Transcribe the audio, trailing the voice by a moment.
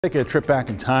Take a trip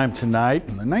back in time tonight.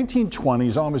 In the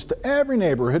 1920s, almost every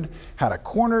neighborhood had a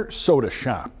corner soda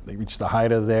shop. They reached the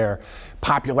height of their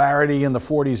popularity in the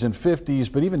 40s and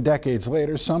 50s, but even decades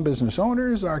later, some business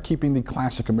owners are keeping the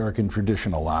classic American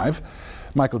tradition alive.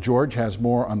 Michael George has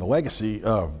more on the legacy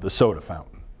of the soda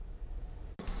fountain.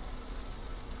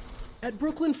 At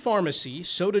Brooklyn Pharmacy,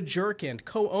 soda jerk and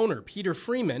co-owner Peter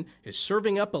Freeman is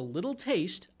serving up a little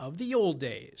taste of the old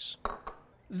days.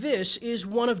 This is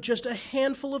one of just a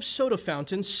handful of soda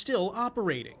fountains still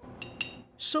operating.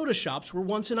 Soda shops were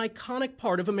once an iconic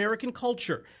part of American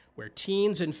culture, where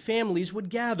teens and families would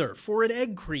gather for an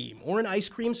egg cream or an ice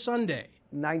cream sundae.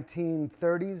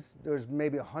 1930s, there's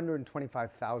maybe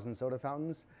 125,000 soda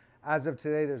fountains. As of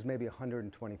today, there's maybe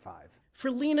 125. For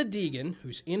Lena Deegan,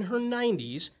 who's in her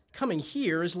 90s, coming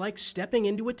here is like stepping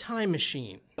into a time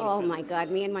machine. Oh my God,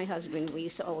 me and my husband, we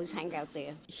used to always hang out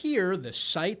there. Here, the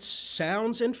sights,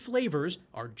 sounds, and flavors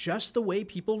are just the way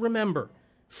people remember.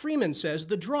 Freeman says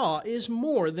the draw is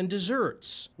more than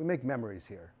desserts. We make memories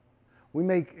here. We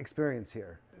make experience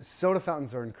here. Soda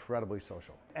fountains are incredibly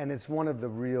social, and it's one of the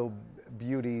real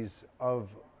beauties of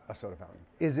a soda fountain,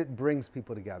 is it brings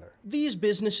people together. These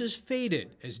businesses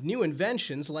faded as new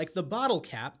inventions like the bottle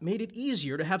cap made it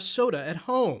easier to have soda at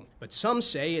home. But some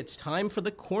say it's time for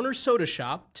the corner soda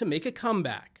shop to make a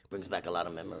comeback. Brings back a lot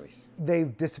of memories.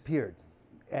 They've disappeared,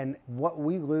 and what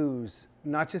we lose,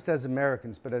 not just as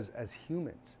Americans, but as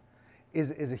humans,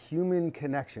 is a human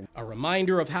connection. A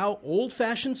reminder of how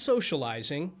old-fashioned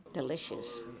socializing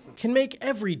Delicious. can make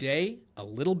every day a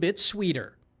little bit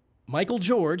sweeter. Michael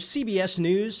George, CBS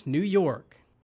News, New York.